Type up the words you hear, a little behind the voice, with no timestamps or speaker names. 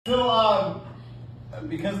So,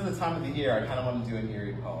 because of the time of the year, I kind of want to do an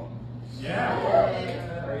eerie poem. Yeah.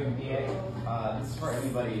 This is for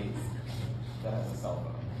anybody that has a cell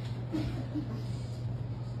phone.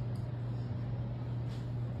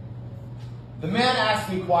 The man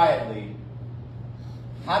asked me quietly,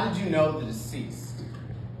 "How did you know the deceased?"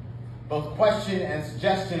 Both question and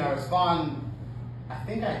suggestion, I respond, "I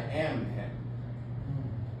think I am him."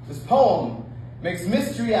 This poem makes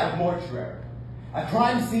mystery out of mortuary. A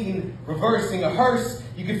crime scene reversing, a hearse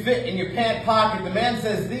you could fit in your pant pocket. The man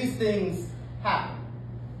says these things happen.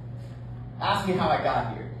 Ask me how I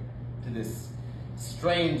got here, to this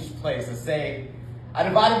strange place. I say, I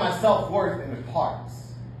divided my self-worth into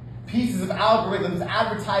parts. Pieces of algorithms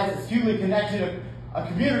advertise its human connection, a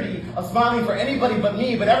community of smiling for anybody but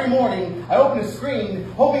me. But every morning, I open a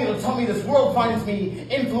screen, hoping it'll tell me this world finds me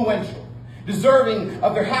influential, deserving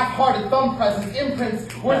of their half-hearted thumb presses,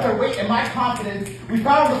 imprints worth their weight in my confidence. We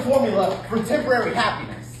found the formula for temporary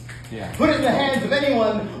happiness. Put it in the hands of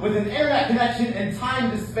anyone with an internet connection and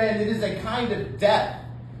time to spend. It is a kind of death.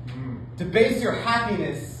 To base your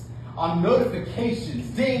happiness on notifications.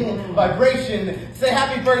 Ding, vibration, say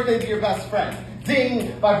happy birthday to your best friend.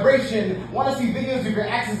 Ding, vibration, want to see videos of your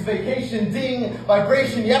ex's vacation. Ding,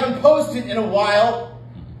 vibration, you haven't posted in a while.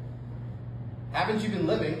 Haven't you been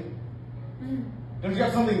living? Don't you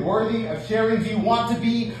have something worthy of sharing? Do you want to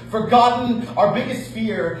be forgotten? Our biggest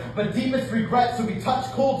fear, but deepest regret, so we touch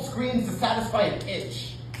cold screens to satisfy an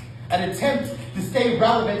itch. An attempt to stay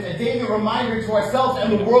relevant, a daily reminder to ourselves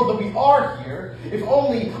and the world that we are here, if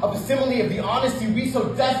only a facsimile of the honesty we so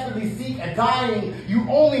desperately seek. A dying you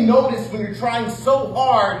only notice when you're trying so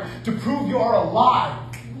hard to prove you are alive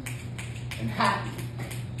and happy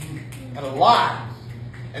and alive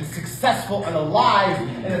and successful and alive,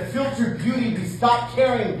 and a filtered beauty we stopped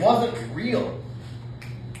caring wasn't real.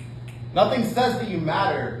 Nothing says that you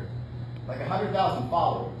matter like 100,000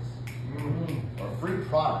 followers or a free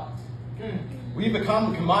product. We've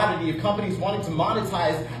become the commodity of companies wanting to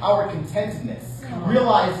monetize our contentedness.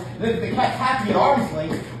 Realize that if they kept happy at arm's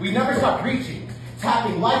length, we'd never stop reaching,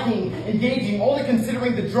 tapping, liking, engaging, only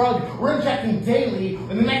considering the drug we're injecting daily.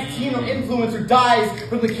 When the next teen or influencer dies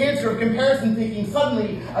from the cancer of comparison thinking,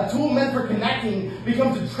 suddenly a tool meant for connecting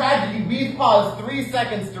becomes a tragedy we've paused 3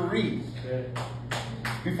 seconds to read.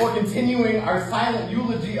 Before continuing our silent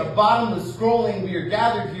eulogy of bottomless scrolling, we are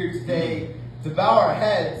gathered here today to bow our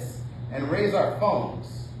heads and raise our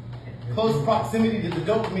phones. Close proximity to the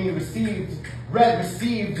dopamine received, read,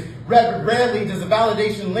 but rarely does a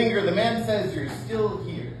validation linger. The man says you're still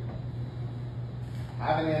here. I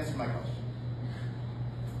haven't answered my question.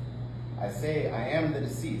 I say I am the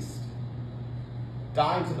deceased,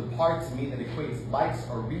 dying to the part to me that equates likes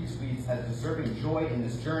or retweets as deserving joy in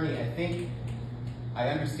this journey. I think I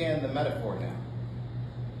understand the metaphor now.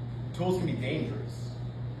 Tools can be dangerous.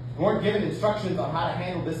 We weren't given instructions on how to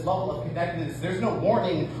handle this level of connectedness. There's no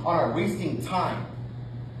warning on our wasting time.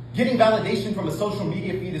 Getting validation from a social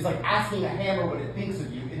media feed is like asking a hammer what it thinks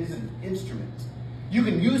of you. It is an instrument. You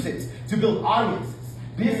can use it to build audiences,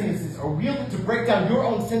 businesses, or wield it to break down your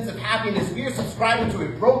own sense of happiness. We are subscribing to a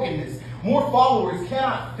brokenness more followers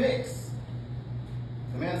cannot fix.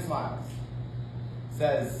 The man smiles,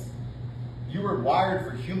 says, "You were wired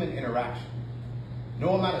for human interaction.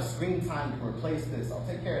 No amount of screen time can replace this. I'll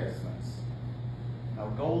take care of this mess. Now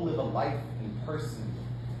go live a life in person."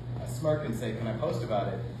 I smirk and say, "Can I post about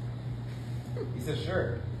it?" He says,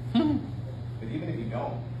 "Sure." But even if you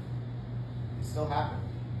don't, it still happened.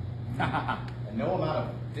 And no amount of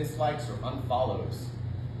dislikes or unfollows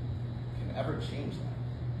can ever change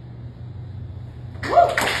that. Woo!